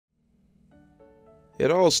It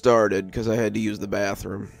all started because I had to use the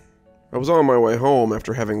bathroom. I was on my way home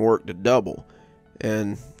after having worked a double,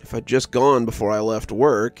 and if I'd just gone before I left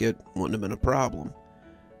work, it wouldn't have been a problem.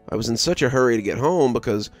 I was in such a hurry to get home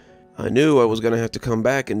because I knew I was going to have to come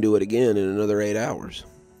back and do it again in another 8 hours.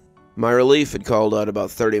 My relief had called out about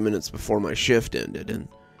 30 minutes before my shift ended, and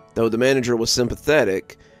though the manager was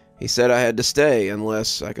sympathetic, he said I had to stay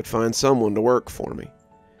unless I could find someone to work for me.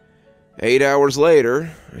 8 hours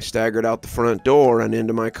later, I staggered out the front door and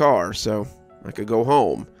into my car so I could go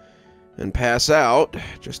home and pass out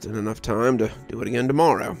just in enough time to do it again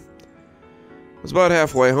tomorrow. I was about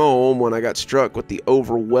halfway home when I got struck with the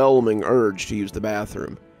overwhelming urge to use the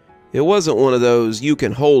bathroom. It wasn't one of those you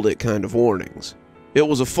can hold it kind of warnings. It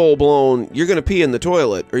was a full-blown, you're going to pee in the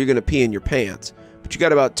toilet or you're going to pee in your pants, but you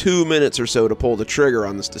got about 2 minutes or so to pull the trigger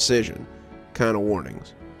on this decision kind of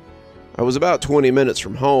warnings. I was about 20 minutes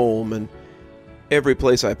from home, and every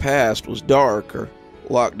place I passed was dark or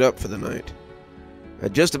locked up for the night. I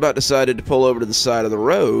just about decided to pull over to the side of the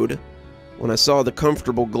road when I saw the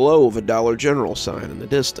comfortable glow of a Dollar General sign in the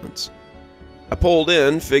distance. I pulled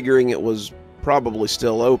in, figuring it was probably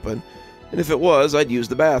still open, and if it was, I'd use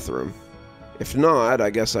the bathroom. If not, I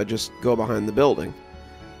guess I'd just go behind the building.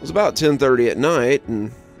 It was about 10:30 at night,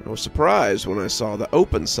 and I was surprised when I saw the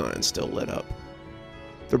open sign still lit up.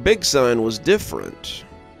 Their big sign was different.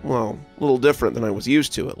 Well, a little different than I was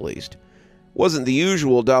used to, at least. It wasn't the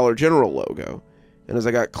usual Dollar General logo, and as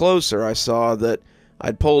I got closer, I saw that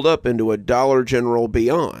I'd pulled up into a Dollar General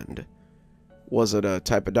Beyond. Wasn't a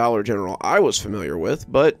type of Dollar General I was familiar with,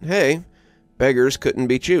 but hey, beggars couldn't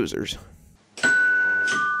be choosers.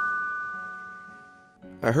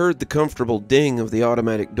 I heard the comfortable ding of the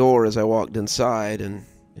automatic door as I walked inside, and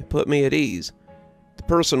it put me at ease. The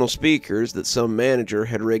personal speakers that some manager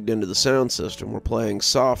had rigged into the sound system were playing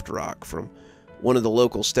soft rock from one of the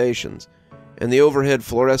local stations, and the overhead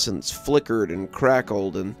fluorescents flickered and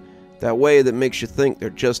crackled in that way that makes you think they're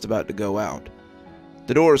just about to go out.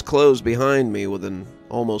 The doors closed behind me with an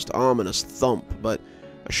almost ominous thump, but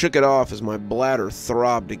I shook it off as my bladder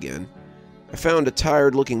throbbed again. I found a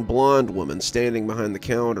tired-looking blonde woman standing behind the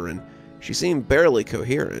counter, and she seemed barely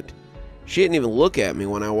coherent. She didn't even look at me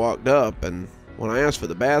when I walked up, and when I asked for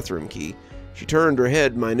the bathroom key, she turned her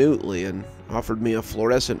head minutely and offered me a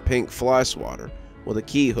fluorescent pink fly swatter with a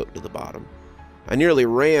key hooked to the bottom. I nearly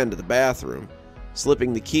ran to the bathroom,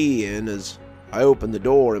 slipping the key in as I opened the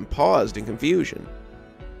door and paused in confusion.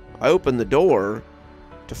 I opened the door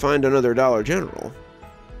to find another Dollar General.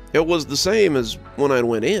 It was the same as when I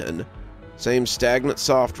went in. Same stagnant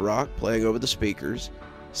soft rock playing over the speakers,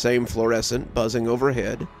 same fluorescent buzzing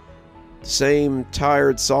overhead, same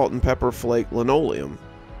tired salt and pepper flake linoleum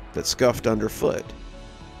that scuffed underfoot.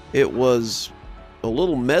 It was a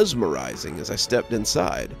little mesmerizing as I stepped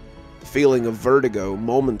inside, the feeling of vertigo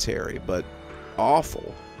momentary but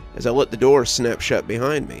awful as I let the door snap shut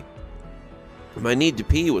behind me. My need to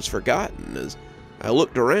pee was forgotten as I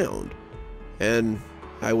looked around, and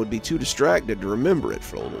I would be too distracted to remember it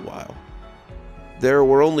for a little while. There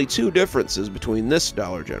were only two differences between this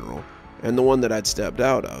Dollar General and the one that I'd stepped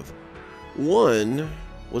out of. One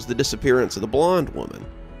was the disappearance of the blonde woman.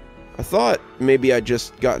 I thought maybe I'd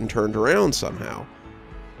just gotten turned around somehow.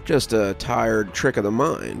 Just a tired trick of the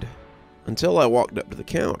mind. Until I walked up to the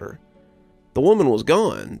counter. The woman was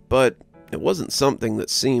gone, but it wasn't something that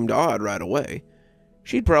seemed odd right away.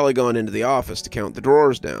 She'd probably gone into the office to count the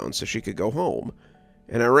drawers down so she could go home,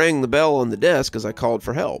 and I rang the bell on the desk as I called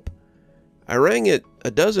for help. I rang it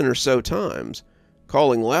a dozen or so times,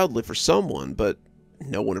 calling loudly for someone, but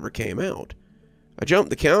no one ever came out. I jumped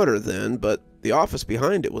the counter then, but the office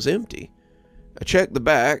behind it was empty. I checked the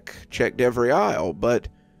back, checked every aisle, but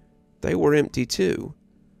they were empty too.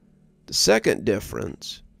 The second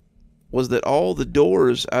difference was that all the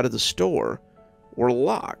doors out of the store were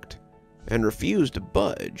locked and refused to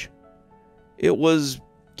budge. It was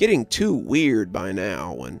getting too weird by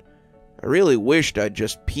now, and I really wished I'd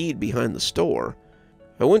just peed behind the store.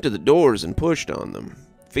 I went to the doors and pushed on them,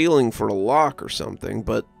 feeling for a lock or something,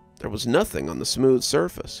 but there was nothing on the smooth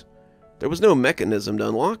surface. There was no mechanism to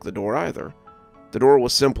unlock the door either. The door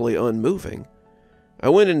was simply unmoving. I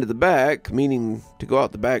went into the back, meaning to go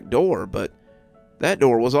out the back door, but that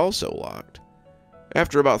door was also locked.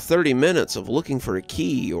 After about 30 minutes of looking for a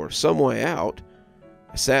key or some way out,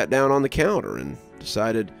 I sat down on the counter and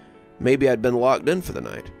decided maybe I'd been locked in for the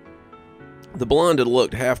night. The blonde had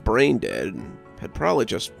looked half brain dead and had probably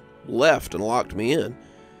just left and locked me in.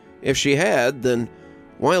 If she had, then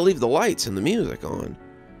why leave the lights and the music on?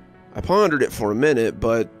 I pondered it for a minute,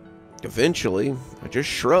 but eventually I just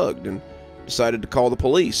shrugged and decided to call the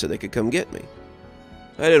police so they could come get me.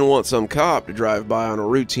 I didn't want some cop to drive by on a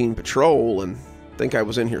routine patrol and think I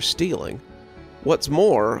was in here stealing. What's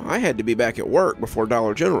more, I had to be back at work before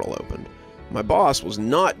Dollar General opened. My boss was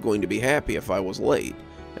not going to be happy if I was late,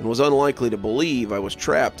 and was unlikely to believe I was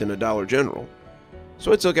trapped in a Dollar General.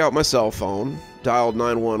 So I took out my cell phone, dialed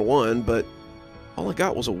 911, but all I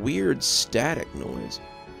got was a weird static noise.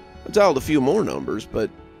 I dialed a few more numbers, but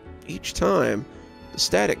each time, the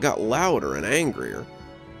static got louder and angrier.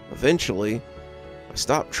 Eventually, I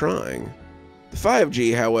stopped trying. The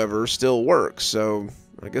 5G, however, still works, so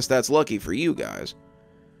I guess that's lucky for you guys.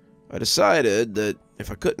 I decided that if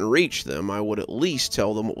I couldn't reach them, I would at least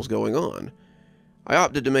tell them what was going on. I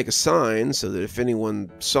opted to make a sign so that if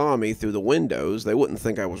anyone saw me through the windows, they wouldn't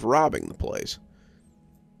think I was robbing the place.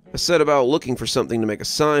 I set about looking for something to make a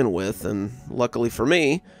sign with, and luckily for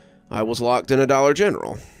me, I was locked in a Dollar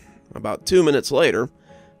General. About 2 minutes later,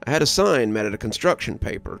 I had a sign made out of construction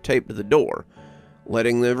paper taped to the door,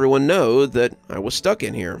 letting everyone know that I was stuck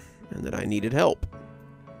in here and that I needed help.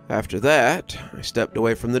 After that, I stepped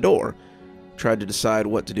away from the door, tried to decide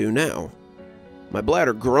what to do now. My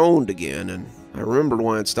bladder groaned again, and I remembered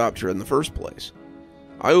why I'd stopped here in the first place.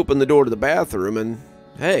 I opened the door to the bathroom, and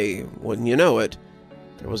hey, wouldn't you know it,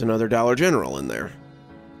 there was another Dollar General in there.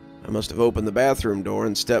 I must have opened the bathroom door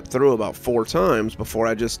and stepped through about 4 times before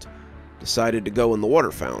I just decided to go in the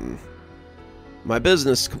water fountain. My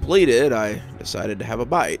business completed, I decided to have a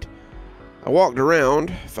bite. I walked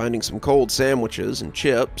around, finding some cold sandwiches and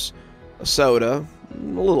chips, a soda, a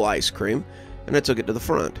little ice cream, and I took it to the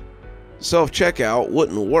front. Self-checkout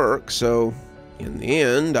wouldn't work, so in the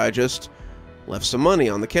end, I just left some money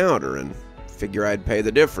on the counter and figure I'd pay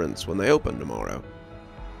the difference when they opened tomorrow.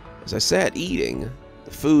 As I sat eating,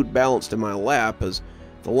 the food balanced in my lap as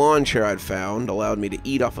the lawn chair I'd found allowed me to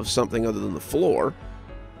eat off of something other than the floor.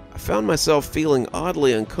 I found myself feeling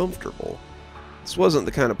oddly uncomfortable. This wasn't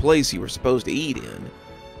the kind of place you were supposed to eat in.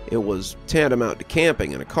 It was tantamount to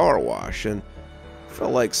camping in a car wash, and I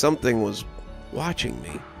felt like something was watching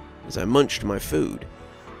me as I munched my food.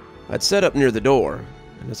 I'd sat up near the door,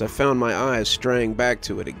 and as I found my eyes straying back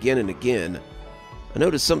to it again and again, I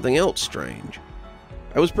noticed something else strange.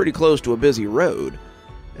 I was pretty close to a busy road,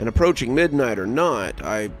 and approaching midnight or not,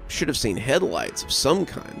 I should have seen headlights of some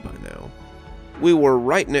kind by now. We were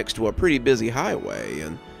right next to a pretty busy highway,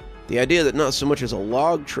 and the idea that not so much as a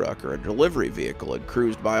log truck or a delivery vehicle had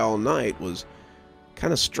cruised by all night was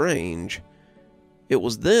kind of strange. It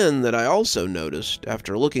was then that I also noticed,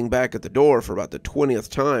 after looking back at the door for about the 20th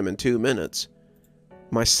time in 2 minutes,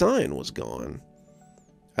 my sign was gone.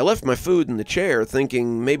 I left my food in the chair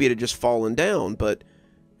thinking maybe it had just fallen down, but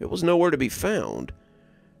it was nowhere to be found.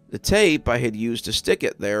 The tape I had used to stick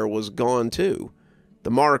it there was gone too.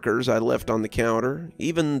 The markers I left on the counter,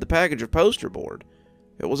 even the package of poster board.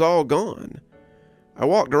 It was all gone. I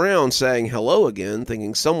walked around saying hello again,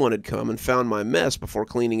 thinking someone had come and found my mess before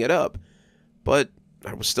cleaning it up, but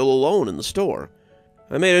I was still alone in the store.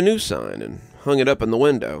 I made a new sign and hung it up in the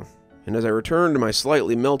window, and as I returned to my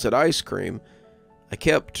slightly melted ice cream, I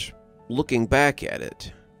kept looking back at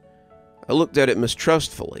it. I looked at it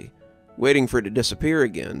mistrustfully, waiting for it to disappear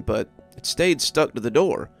again, but it stayed stuck to the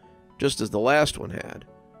door, just as the last one had,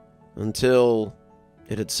 until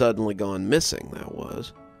it had suddenly gone missing, that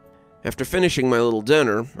was. After finishing my little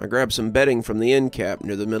dinner, I grabbed some bedding from the end cap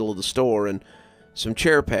near the middle of the store and some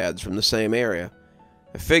chair pads from the same area.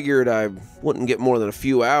 I figured I wouldn't get more than a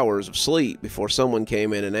few hours of sleep before someone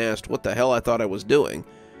came in and asked what the hell I thought I was doing,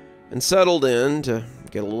 and settled in to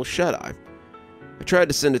get a little shut-eye. I tried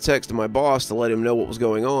to send a text to my boss to let him know what was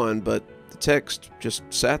going on, but the text just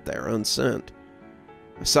sat there unsent.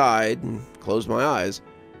 I sighed and closed my eyes,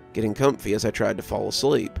 getting comfy as I tried to fall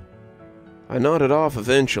asleep. I nodded off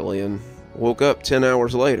eventually and woke up 10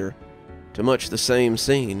 hours later to much the same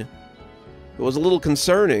scene. It was a little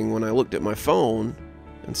concerning when I looked at my phone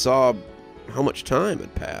and saw how much time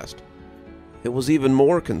had passed. It was even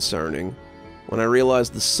more concerning when I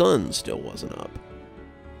realized the sun still wasn't up.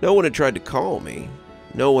 No one had tried to call me.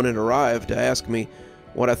 No one had arrived to ask me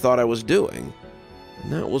what I thought I was doing.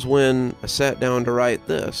 And that was when I sat down to write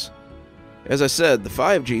this. As I said, the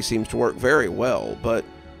 5G seems to work very well, but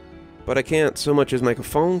I can't so much as make a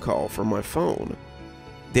phone call from my phone.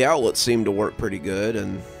 The outlets seem to work pretty good,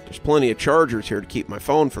 and there's plenty of chargers here to keep my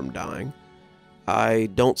phone from dying. I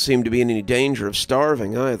don't seem to be in any danger of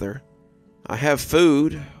starving either. I have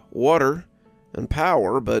food, water, and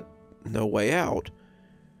power, but no way out.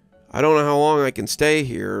 I don't know how long I can stay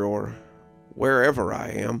here or wherever I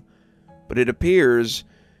am, but it appears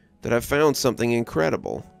that I've found something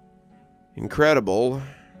incredible. Incredible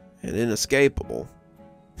and inescapable.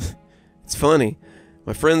 It's funny,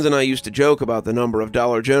 My friends and I used to joke about the number of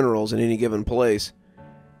Dollar Generals in any given place.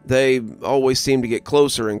 They always seemed to get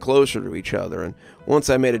closer and closer to each other, and once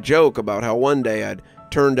I made a joke about how one day I'd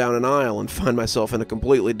turn down an aisle and find myself in a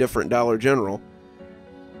completely different Dollar General.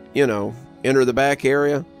 You know, enter the back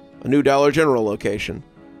area, a new Dollar General location.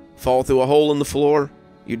 Fall through a hole in the floor,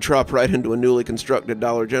 you'd drop right into a newly constructed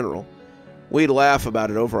Dollar General. We'd laugh about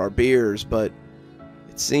it over our beers, but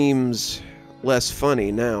it seems less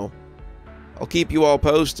funny now. I'll keep you all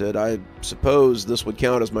posted. I suppose this would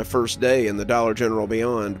count as my first day in the Dollar General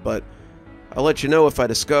Beyond, but I'll let you know if I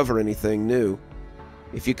discover anything new.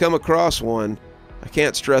 If you come across one, I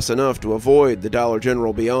can't stress enough to avoid the Dollar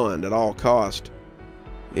General Beyond at all cost.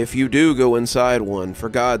 If you do go inside one, for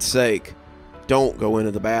God's sake, don't go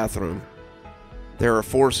into the bathroom. There are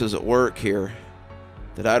forces at work here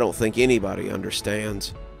that I don't think anybody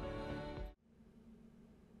understands.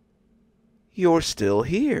 You're still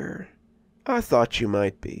here. I thought you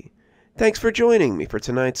might be. Thanks for joining me for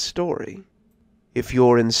tonight's story. If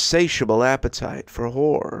your insatiable appetite for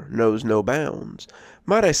horror knows no bounds,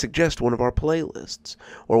 might I suggest one of our playlists,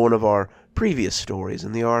 or one of our previous stories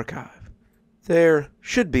in the archive? There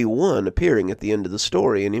should be one appearing at the end of the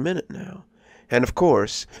story any minute now. And of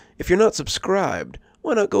course, if you're not subscribed,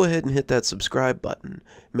 why not go ahead and hit that subscribe button?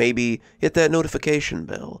 Maybe hit that notification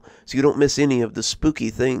bell so you don't miss any of the spooky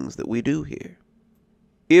things that we do here.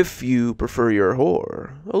 If you prefer your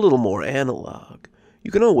horror a little more analog,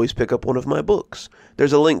 you can always pick up one of my books.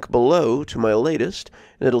 There's a link below to my latest,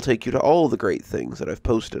 and it'll take you to all the great things that I've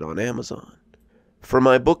posted on Amazon. For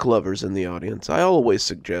my book lovers in the audience, I always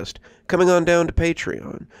suggest coming on down to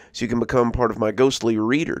Patreon so you can become part of my ghostly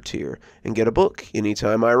reader tier and get a book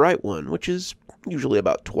anytime I write one, which is usually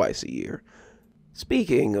about twice a year.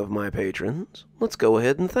 Speaking of my patrons, let's go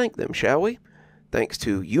ahead and thank them, shall we? Thanks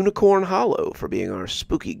to Unicorn Hollow for being our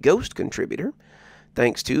spooky ghost contributor.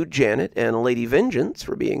 Thanks to Janet and Lady Vengeance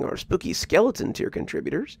for being our spooky skeleton tier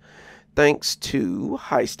contributors. Thanks to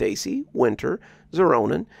Hi Stacy, Winter,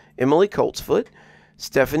 Xaronan, Emily Coltsfoot,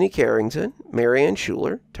 Stephanie Carrington, Marianne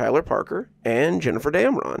Schuler, Tyler Parker, and Jennifer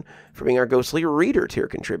Damron for being our ghostly reader tier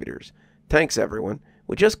contributors. Thanks, everyone.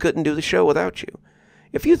 We just couldn't do the show without you.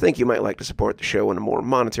 If you think you might like to support the show in a more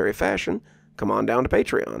monetary fashion, come on down to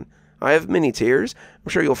Patreon. I have many tiers. I'm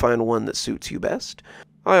sure you'll find one that suits you best.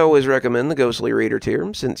 I always recommend the Ghostly Reader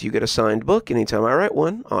tier, since you get a signed book anytime I write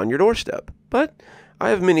one on your doorstep. But I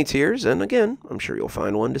have many tiers, and again, I'm sure you'll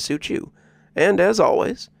find one to suit you. And as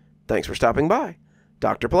always, thanks for stopping by.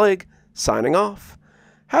 Dr. Plague, signing off.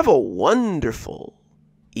 Have a wonderful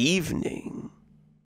evening.